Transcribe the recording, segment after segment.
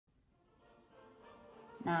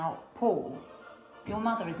Now, Paul, your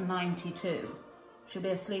mother is 92. She'll be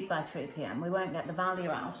asleep by 3 p.m. We won't get the value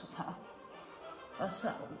out of her. But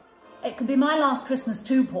it could be my last Christmas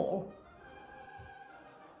too, Paul.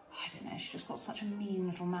 I don't know, she's just got such a mean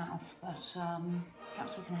little mouth, but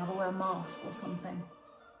perhaps we can have her wear a mask or something.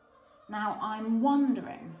 Now, I'm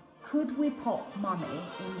wondering, could we pop Mummy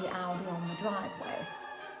in the Audi on the driveway?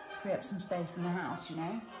 Free up some space in the house, you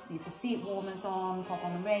know? Leave the seat warmers on, pop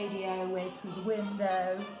on the radio, wave through the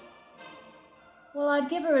window. Well, I'd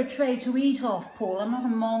give her a tray to eat off, Paul. I'm not a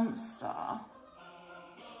monster.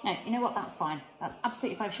 No, you know what? That's fine. That's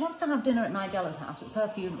absolutely fine. If she wants to have dinner at Nigella's house, it's her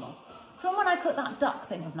funeral. Do you remember when I cooked that duck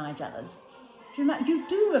thing of Nigella's? You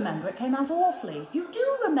do remember it came out awfully. You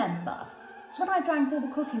do remember. It's when I drank all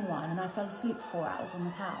the cooking wine and I fell asleep for 4 hours on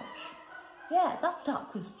the couch. Yeah, that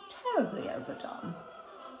duck was terribly overdone.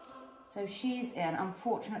 So she's in.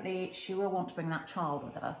 Unfortunately, she will want to bring that child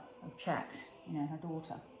with her. I've checked, you know, her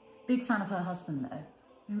daughter. Big fan of her husband, though.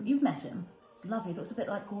 You've met him. He's lovely. Looks a bit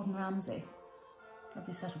like Gordon Ramsay.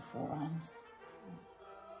 Lovely set of forearms.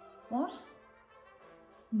 What?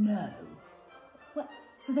 No. What?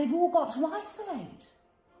 So they've all got to isolate?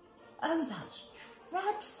 Oh, that's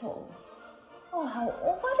dreadful. Oh,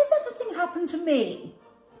 why does everything happen to me?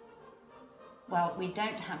 Well, we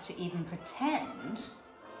don't have to even pretend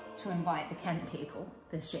to invite the Kent people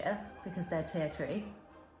this year because they're tier 3.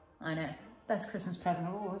 I know. Best Christmas present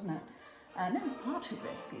of all, isn't it? No, far too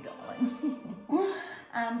risky, darling.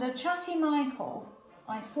 And Chatty Michael,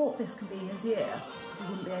 I thought this could be his year because he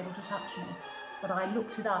wouldn't be able to touch me. But I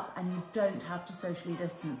looked it up and you don't have to socially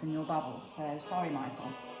distance in your bubble. So, sorry,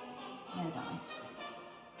 Michael. No dice.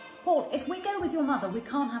 Paul, if we go with your mother, we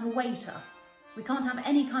can't have a waiter. We can't have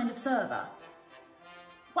any kind of server.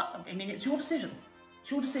 Well, I mean, it's your decision.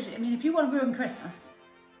 It's your decision. I mean, if you want to ruin Christmas,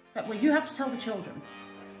 well, you have to tell the children.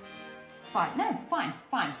 Fine. No, fine.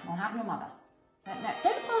 I'll have your mother. No,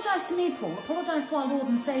 don't apologise to me, Paul. Apologise to our Lord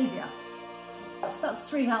and Saviour. That's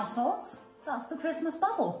 3 households. That's the Christmas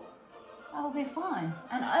bubble. That'll be fine.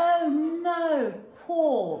 And oh no,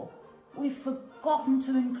 Paul, we've forgotten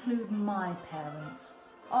to include my parents.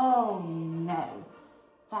 Oh no,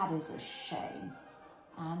 that is a shame.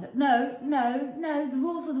 And no, the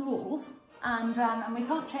rules are the rules. And we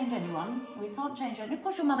can't change anyone. We can't change anyone. Of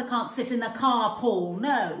course your mother can't sit in the car, Paul.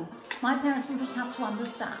 No. My parents will just have to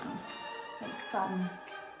understand. It's a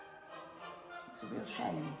real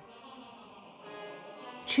shame.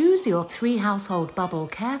 Choose your 3 household bubble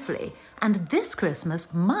carefully, and this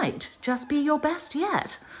Christmas might just be your best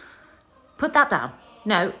yet. Put that down.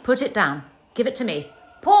 No, put it down. Give it to me.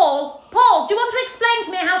 Paul, do you want to explain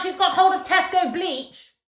to me how she's got hold of Tesco bleach?